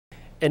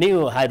A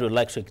new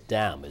hydroelectric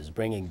dam is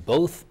bringing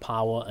both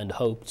power and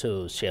hope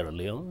to Sierra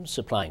Leone,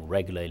 supplying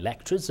regular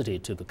electricity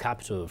to the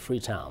capital of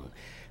Freetown.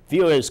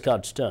 VOA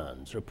Scott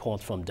Stearns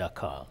reports from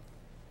Dakar.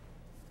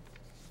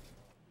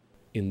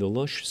 In the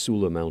lush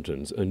Sula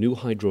Mountains, a new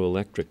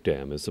hydroelectric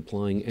dam is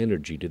supplying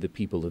energy to the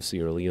people of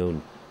Sierra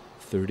Leone.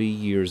 30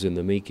 years in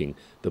the making,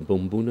 the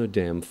Bumbuna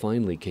Dam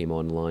finally came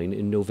online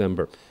in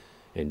November.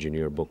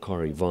 Engineer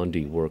Bokari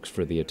Vondi works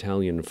for the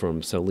Italian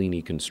firm Salini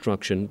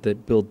Construction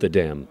that built the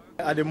dam.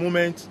 At the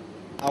moment,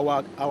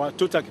 our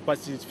total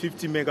capacity is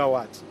 50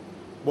 megawatts,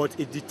 but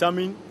it's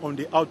determined on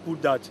the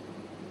output that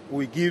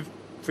we give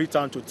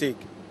Freetown to take.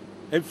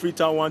 If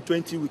Freetown want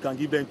 20, we can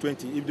give them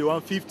 20. If they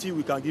want 50,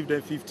 we can give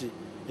them 50.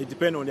 It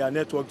depends on their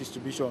network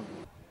distribution.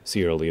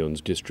 Sierra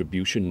Leone's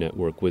distribution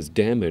network was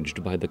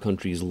damaged by the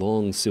country's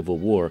long civil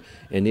war,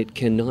 and it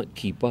cannot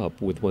keep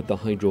up with what the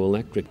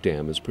hydroelectric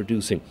dam is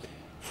producing.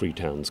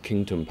 Freetown's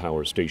Kingdom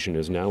Power Station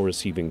is now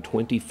receiving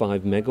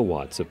 25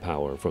 megawatts of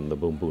power from the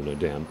Bumbuna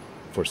Dam.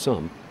 For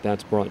some,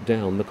 that's brought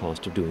down the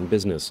cost of doing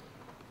business.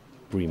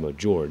 Brima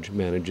George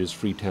manages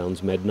Freetown's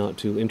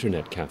Mednatu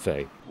Internet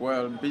Cafe.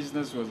 Well,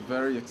 business was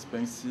very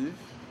expensive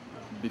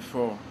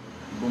before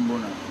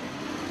Bumbuna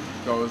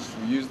because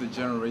we used the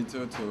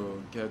generator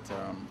to get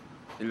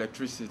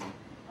electricity,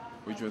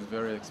 which was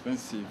very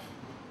expensive,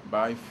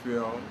 buy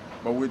fuel.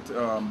 But with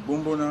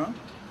Bumbuna,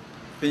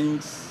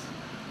 things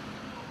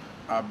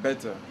are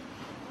better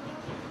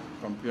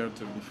compared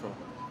to before.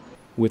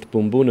 With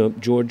Bumbuna,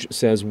 George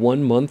says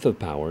 1 month of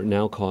power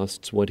now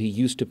costs what he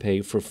used to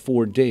pay for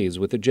 4 days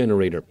with a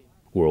generator.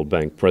 World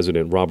Bank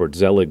President Robert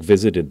Zelig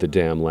visited the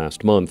dam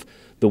last month.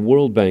 The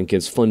World Bank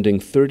is funding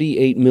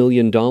 $38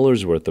 million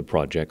worth of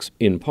projects,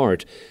 in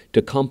part,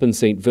 to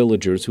compensate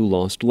villagers who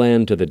lost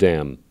land to the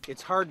dam.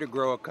 It's hard to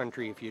grow a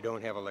country if you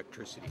don't have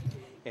electricity.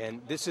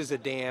 And this is a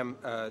dam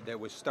that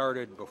was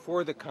started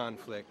before the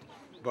conflict,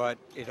 but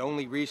it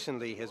only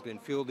recently has been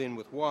filled in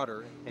with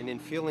water. And in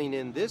filling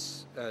in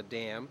this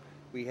dam,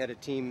 we had a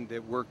team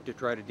that worked to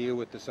try to deal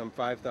with the some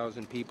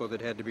 5,000 people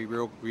that had to be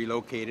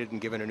relocated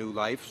and given a new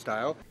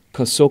lifestyle.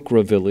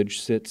 Kasokra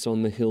village sits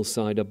on the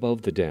hillside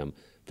above the dam.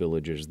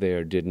 Villagers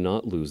there did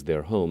not lose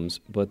their homes,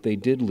 but they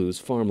did lose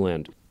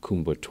farmland.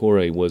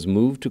 Kumbatore was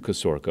moved to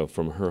Kasorka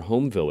from her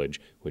home village,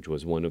 which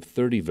was one of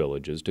 30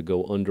 villages to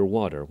go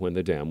underwater when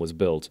the dam was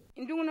built.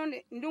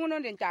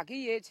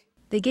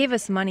 They gave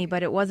us money,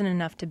 but it wasn't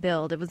enough to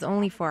build. It was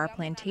only for our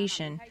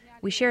plantation.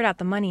 We shared out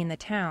the money in the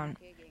town.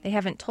 They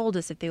haven't told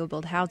us if they will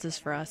build houses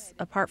for us,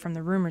 apart from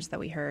the rumors that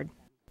we heard.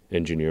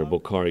 Engineer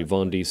Bokari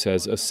Vondi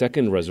says a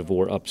second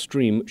reservoir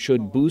upstream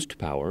should boost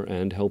power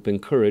and help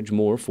encourage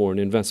more foreign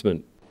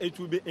investment. It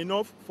will be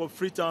enough for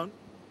Freetown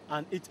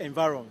and its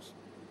environs.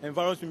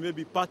 Environs may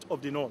be part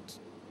of the north.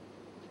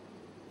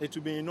 It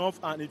will be enough,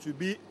 and it will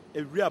be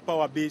a real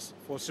power base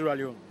for Sierra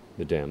Leone.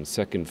 The dam's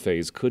second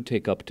phase could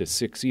take up to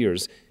 6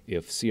 years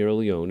if Sierra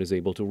Leone is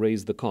able to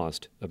raise the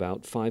cost,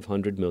 about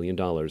 $500 million.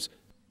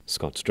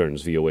 Scott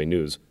Stearns, VOA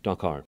News, Dakar.